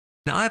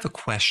Now, I have a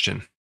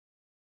question.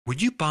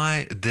 Would you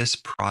buy this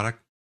product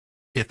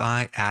if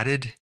I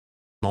added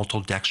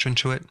maltodextrin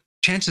to it?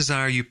 Chances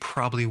are you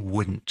probably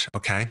wouldn't,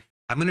 okay?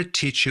 I'm going to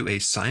teach you a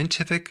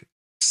scientific,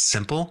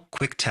 simple,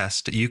 quick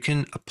test that you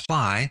can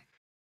apply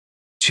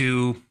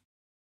to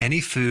any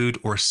food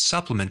or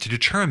supplement to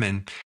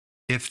determine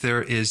if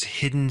there is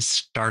hidden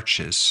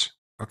starches,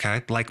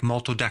 okay, like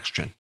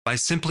maltodextrin, by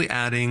simply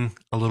adding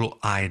a little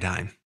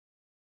iodine.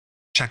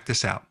 Check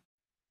this out.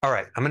 All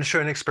right, I'm going to show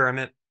you an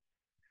experiment.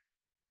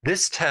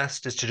 This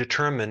test is to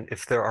determine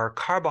if there are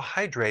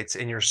carbohydrates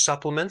in your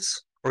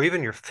supplements or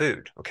even your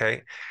food,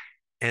 okay?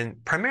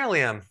 And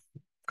primarily I'm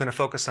going to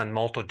focus on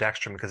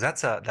maltodextrin because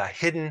that's the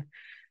hidden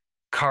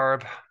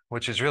carb,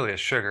 which is really a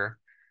sugar,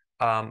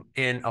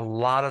 in a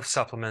lot of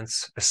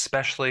supplements,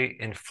 especially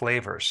in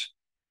flavors.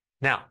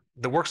 Now,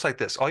 that works like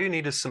this. All you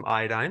need is some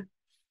iodine,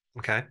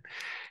 okay?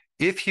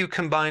 If you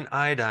combine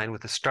iodine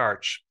with the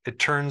starch, it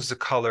turns the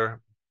color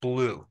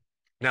blue.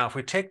 Now, if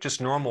we take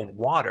just normal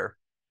water,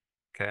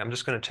 okay, I'm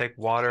just going to take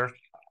water.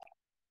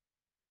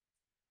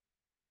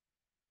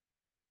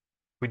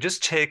 We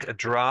just take a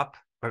drop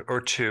or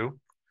two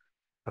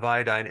of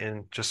iodine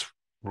in just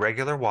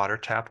regular water,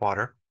 tap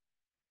water.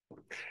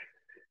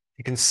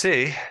 You can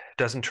see it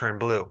doesn't turn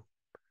blue. It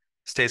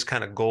stays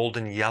kind of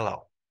golden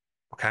yellow,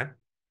 okay?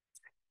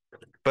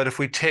 But if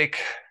we take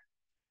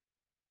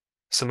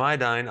some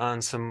iodine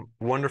on some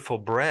wonderful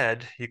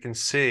bread, you can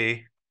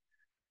see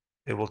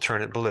it will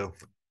turn it blue.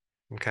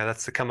 Okay,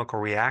 that's the chemical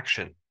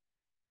reaction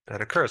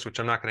that occurs, which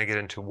I'm not going to get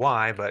into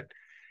why, but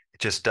it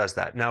just does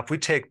that. Now, if we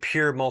take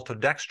pure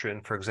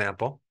maltodextrin, for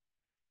example,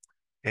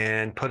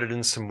 and put it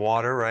in some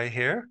water right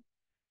here,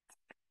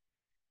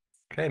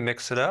 okay,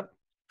 mix it up,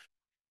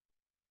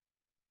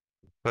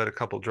 put a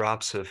couple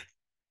drops of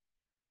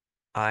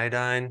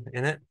iodine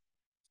in it,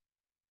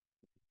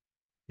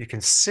 you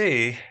can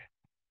see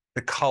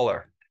the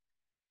color,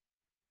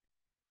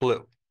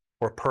 blue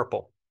or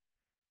purple.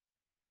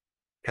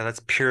 Okay,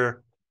 that's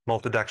pure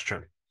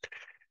maltodextrin.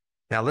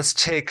 Now let's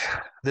take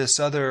this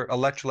other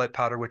electrolyte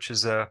powder, which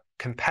is a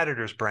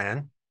competitor's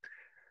brand,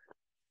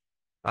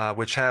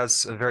 which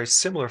has a very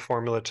similar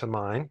formula to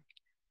mine,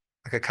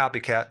 like a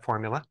copycat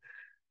formula.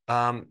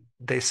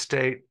 They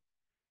state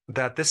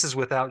that this is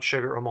without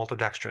sugar or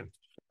maltodextrin.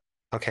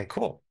 Okay,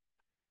 cool.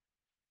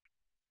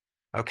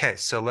 Okay,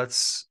 so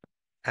let's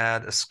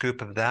add a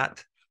scoop of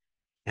that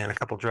and a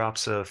couple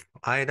drops of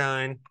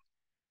iodine.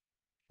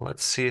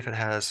 Let's see if it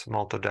has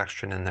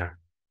maltodextrin in there.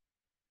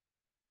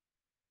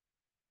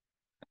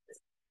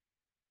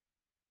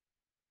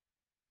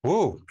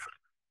 Woo!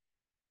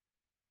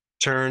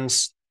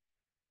 Turns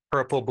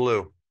purple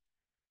blue.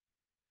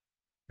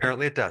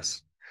 Apparently it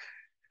does.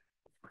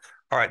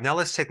 All right, now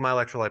let's take my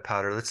electrolyte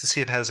powder. Let's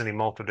see if it has any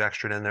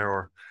maltodextrin in there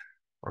or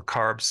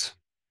carbs,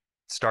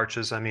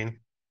 starches, I mean.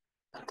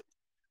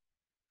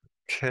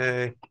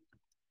 Okay,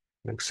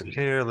 mix it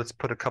here. Let's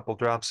put a couple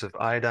drops of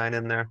iodine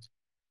in there.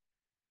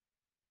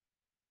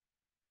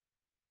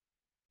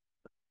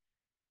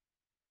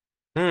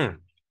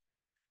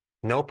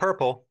 No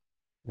purple,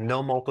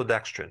 no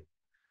maltodextrin.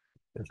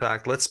 In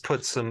fact, let's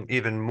put some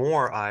even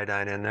more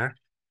iodine in there.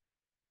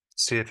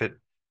 See if it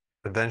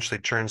eventually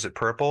turns it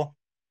purple.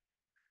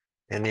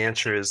 And the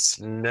answer is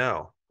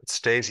no. It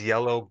stays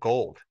yellow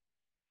gold.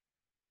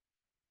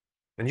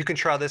 And you can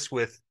try this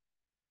with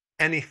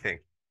anything.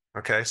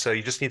 Okay, so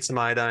you just need some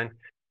iodine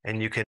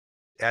and you can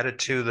add it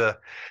to the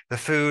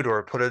food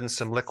or put it in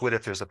some liquid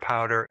if there's a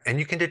powder, and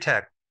you can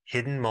detect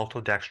hidden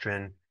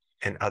maltodextrin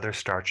and other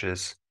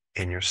starches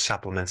in your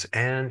supplements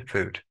and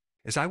food.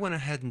 As I went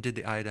ahead and did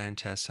the iodine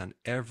test on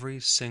every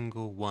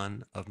single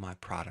one of my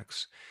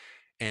products,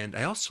 and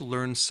I also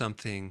learned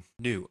something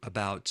new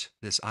about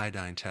this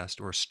iodine test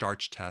or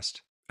starch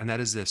test, and that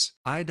is this: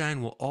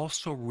 iodine will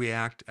also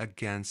react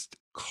against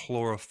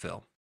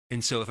chlorophyll.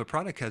 And so if a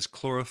product has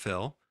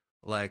chlorophyll,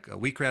 like a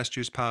wheatgrass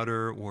juice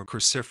powder or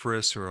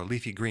cruciferous or a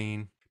leafy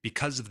green,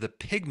 because of the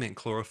pigment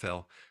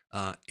chlorophyll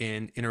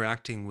in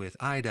interacting with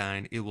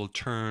iodine, it will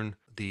turn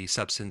the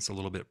substance a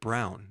little bit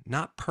brown.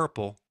 Not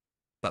purple,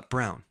 but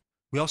brown.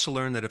 We also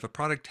learned that if a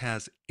product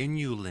has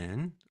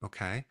inulin,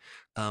 okay,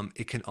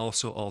 it can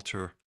also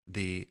alter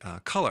the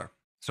color.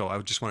 So I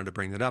just wanted to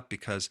bring that up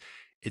because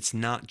it's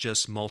not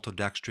just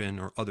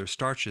maltodextrin or other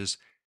starches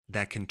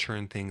that can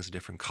turn things a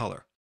different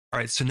color. All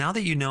right, so now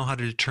that you know how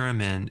to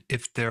determine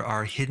if there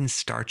are hidden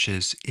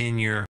starches in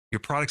your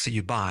products that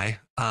you buy,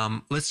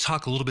 let's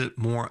talk a little bit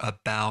more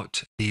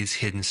about these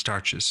hidden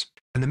starches.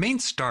 And the main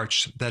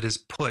starch that is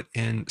put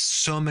in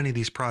so many of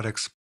these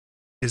products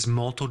is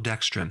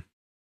maltodextrin.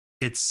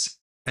 It's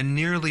a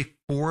nearly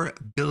 $4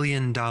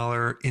 billion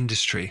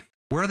industry.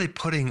 Where are they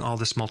putting all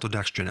this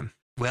maltodextrin in?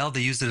 Well, they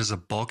use it as a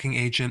bulking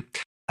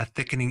agent, a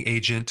thickening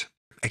agent,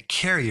 a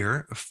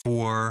carrier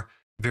for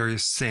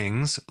various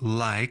things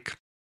like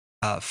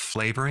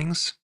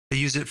flavorings. They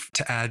use it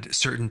to add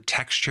certain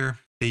texture.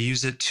 They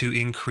use it to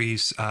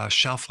increase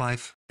shelf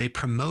life. They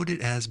promote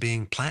it as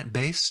being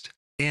plant-based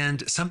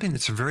and something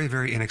that's very,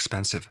 very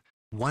inexpensive.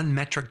 1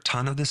 metric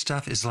ton of this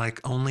stuff is like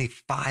only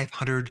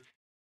 $520.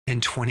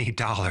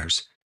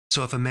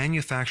 So if a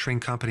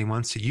manufacturing company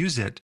wants to use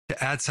it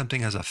to add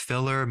something as a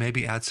filler,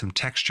 maybe add some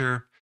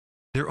texture,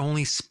 they're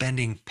only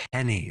spending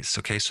pennies,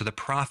 okay? So the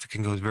profit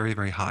can go very,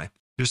 very high.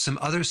 There's some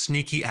other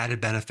sneaky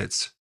added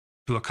benefits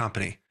to a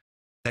company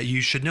that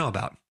you should know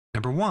about.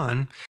 Number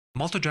one,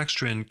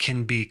 maltodextrin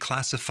can be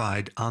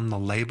classified on the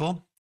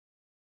label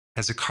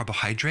as a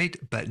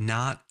carbohydrate, but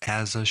not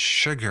as a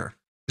sugar,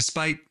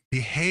 despite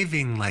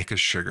behaving like a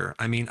sugar.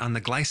 I mean, on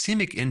the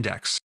glycemic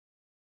index,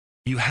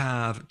 you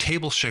have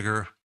table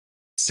sugar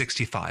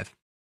 65,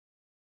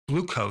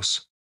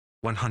 glucose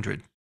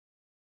 100.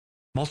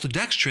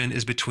 Maltodextrin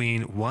is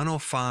between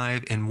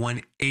 105 and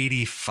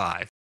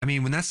 185. I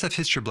mean, when that stuff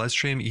hits your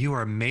bloodstream, you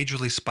are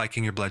majorly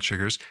spiking your blood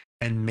sugars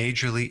and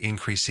majorly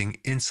increasing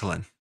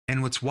insulin.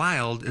 And what's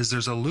wild is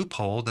there's a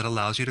loophole that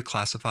allows you to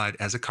classify it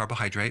as a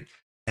carbohydrate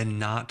and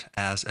not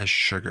as a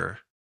sugar.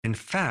 In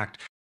fact,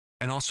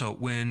 and also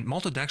when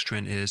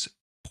maltodextrin is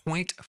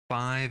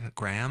 0.5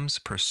 grams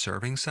per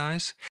serving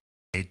size,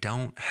 they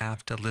don't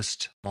have to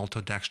list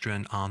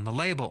maltodextrin on the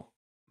label.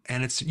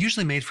 And it's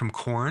usually made from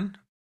corn,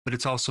 but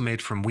it's also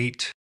made from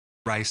wheat,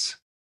 rice,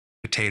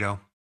 potato.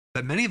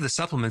 But many of the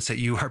supplements that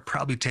you are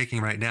probably taking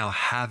right now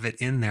have it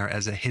in there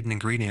as a hidden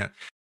ingredient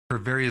for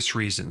various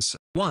reasons.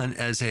 One,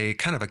 as a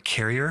kind of a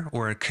carrier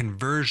or a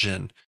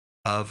conversion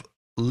of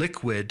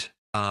liquid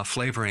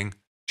flavoring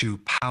to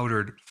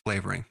powdered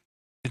flavoring.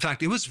 In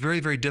fact, it was very,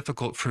 very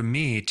difficult for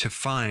me to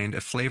find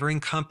a flavoring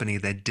company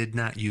that did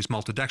not use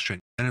maltodextrin.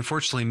 And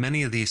unfortunately,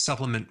 many of these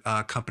supplement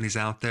companies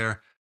out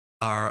there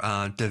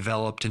are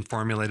developed and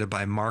formulated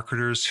by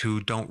marketers who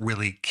don't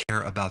really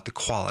care about the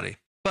quality.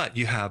 But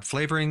you have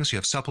flavorings, you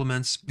have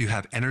supplements, you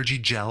have energy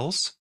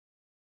gels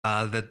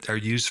that are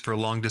used for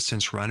long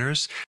distance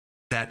runners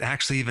that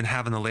actually even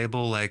have on the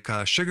label like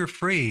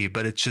sugar-free,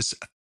 but it's just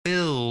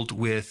filled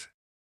with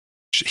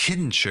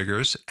hidden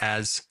sugars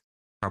as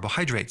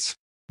carbohydrates.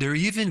 They're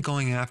even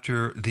going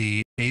after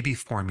the baby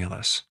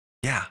formulas.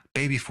 Yeah,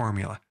 baby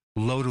formula,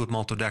 loaded with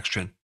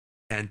maltodextrin.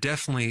 And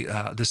definitely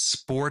the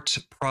sport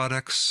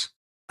products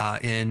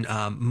in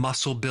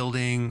muscle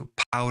building,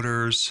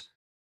 powders,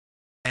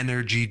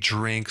 energy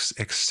drinks,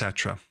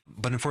 etc.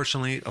 But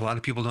unfortunately, a lot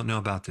of people don't know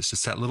about this.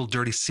 It's that little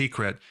dirty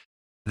secret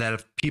that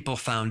if people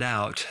found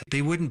out,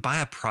 they wouldn't buy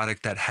a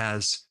product that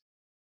has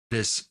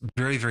this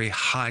very, very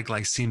high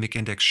glycemic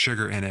index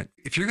sugar in it.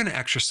 If you're going to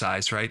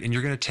exercise, right, and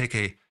you're going to take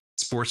a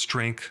sports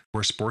drink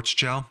or sports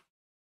gel,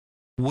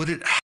 would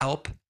it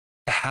help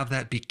to have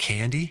that be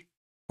candy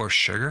or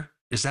sugar?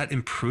 Does that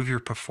improve your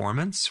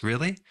performance,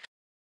 really?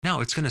 No,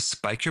 it's going to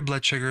spike your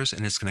blood sugars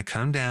and it's going to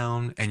come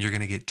down and you're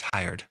going to get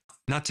tired.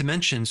 Not to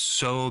mention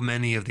so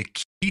many of the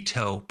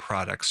keto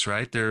products,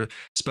 right? They're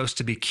supposed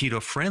to be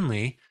keto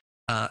friendly.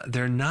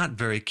 They're not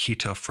very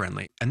keto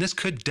friendly. And this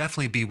could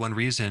definitely be one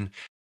reason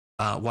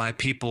why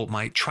people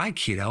might try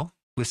keto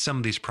with some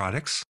of these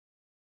products,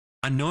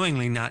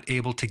 unknowingly not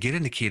able to get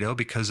into keto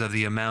because of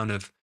the amount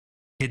of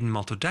hidden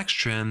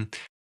maltodextrin,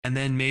 and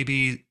then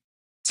maybe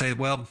say,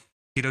 well,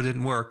 keto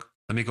didn't work.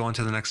 Let me go on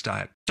to the next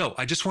diet. So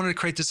I just wanted to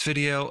create this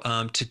video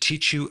to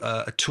teach you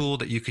a tool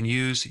that you can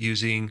use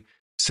using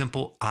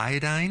simple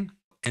iodine.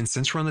 And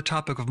since we're on the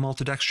topic of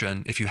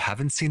maltodextrin, if you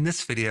haven't seen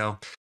this video,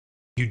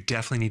 you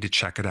definitely need to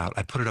check it out.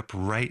 I put it up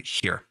right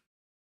here.